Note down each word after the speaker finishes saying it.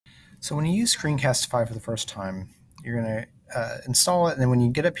So when you use Screencastify for the first time, you're going to install it, and then when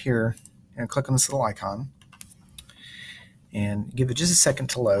you get up here, you're going to click on this little icon and give it just a second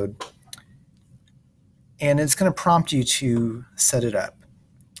to load. And it's going to prompt you to set it up.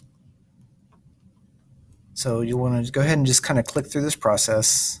 So you'll want to go ahead and just kind of click through this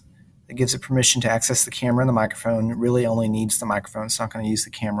process. It gives it permission to access the camera and the microphone. It really only needs the microphone. It's not going to use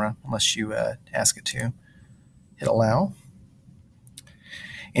the camera unless you ask it to. Hit allow.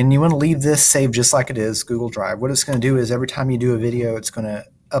 And you want to leave this saved just like it is, Google Drive. What it's going to do is every time you do a video, it's going to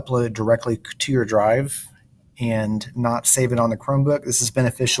upload it directly to your drive and not save it on the Chromebook. This is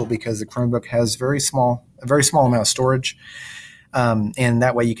beneficial because the Chromebook has a very small amount of storage. And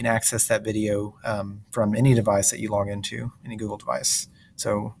that way you can access that video from any device that you log into, any Google device.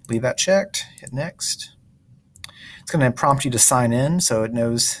 So leave that checked, hit next. It's going to prompt you to sign in so it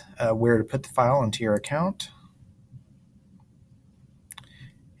knows where to put the file into your account.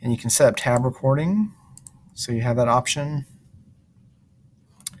 And you can set up tab recording, so you have that option.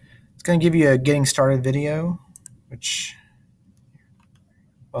 It's going to give you a getting started video, which you're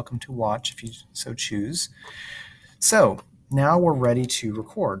welcome to watch if you so choose. So now we're ready to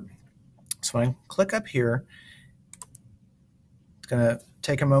record. So when I click up here, it's going to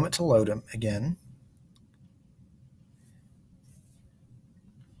take a moment to load them again.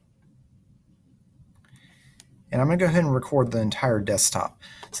 And I'm going to go ahead and record the entire desktop.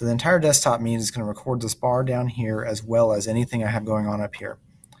 So the entire desktop means it's going to record this bar down here as well as anything I have going on up here.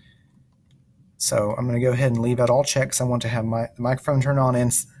 So I'm going to go ahead and leave that all checked because I want to have the microphone turned on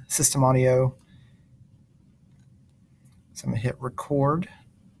and system audio. So I'm going to hit record.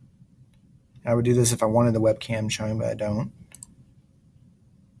 I would do this if I wanted the webcam showing, but I don't.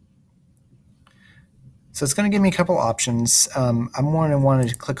 So it's going to give me a couple options. I'm going to want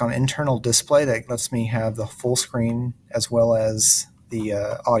to click on internal display. That lets me have the full screen as well as the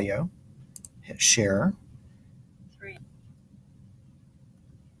audio. Hit share.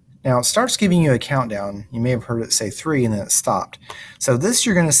 Now it starts giving you a countdown. You may have heard it say 3 and then it stopped. So this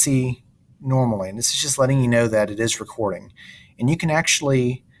you're going to see normally, and this is just letting you know that it is recording. And you can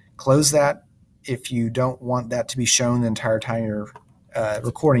actually close that if you don't want that to be shown the entire time you're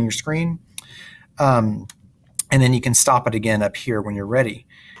recording your screen. And then you can stop it again up here when you're ready.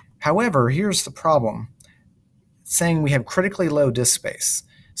 However, here's the problem. It's saying we have critically low disk space.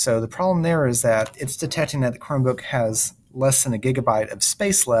 So the problem there is that it's detecting that the Chromebook has less than a gigabyte of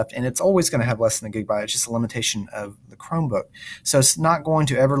space left, and it's always going to have less than a gigabyte. It's just a limitation of the Chromebook. So it's not going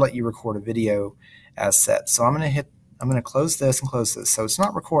to ever let you record a video as set. So I'm going to close this and close this. So it's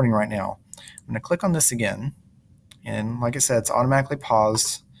not recording right now. I'm going to click on this again. And like I said, it's automatically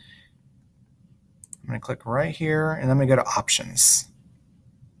paused. I'm going to click right here, and I'm going to go to Options.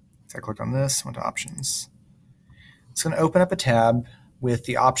 So I click on this, went to Options. It's going to open up a tab with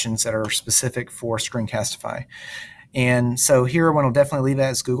the options that are specific for Screencastify. And so here, one will definitely leave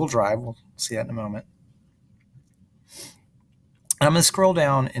that as Google Drive. We'll see that in a moment. I'm going to scroll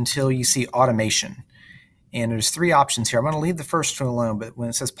down until you see Automation. And there's 3 options here. I'm going to leave the first one alone, but when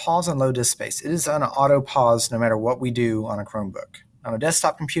it says Pause on Low Disk Space, it is on an auto pause no matter what we do on a Chromebook. On a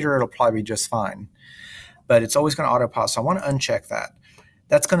desktop computer, it'll probably be just fine. But it's always going to auto pause, so I want to uncheck that.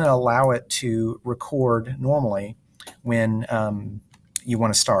 That's going to allow it to record normally when you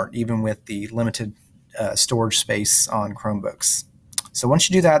want to start, even with the limited storage space on Chromebooks. So once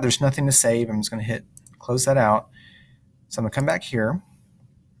you do that, there's nothing to save. I'm just going to hit close that out. So I'm going to come back here,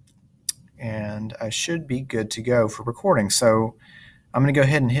 and I should be good to go for recording. So I'm going to go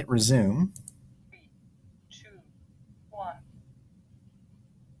ahead and hit resume. 3, 2, 1.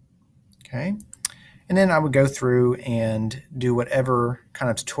 Okay. And then I would go through and do whatever kind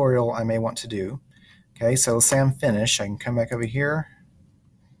of tutorial I may want to do. Okay, so let's say I'm finished. I can come back over here,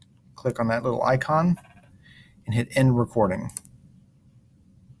 click on that little icon, and hit End Recording.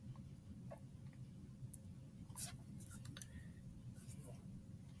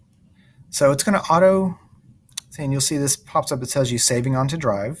 So it's going to auto, and you'll see this pops up. It tells you saving onto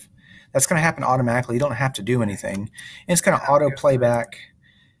drive. That's going to happen automatically. You don't have to do anything. And it's going to auto play back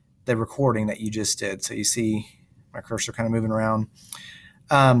the recording that you just did. So you see my cursor kind of moving around.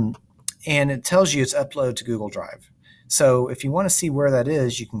 And it tells you it's uploaded to Google Drive. So if you want to see where that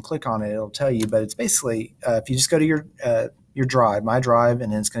is, you can click on it. It'll tell you, but it's basically, if you just go to your drive, my drive,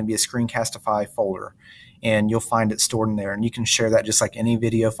 and then it's going to be a Screencastify folder. And you'll find it stored in there. And you can share that just like any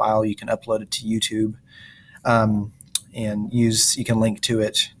video file. You can upload it to YouTube and you can link to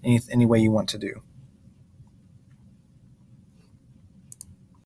it any way you want to do.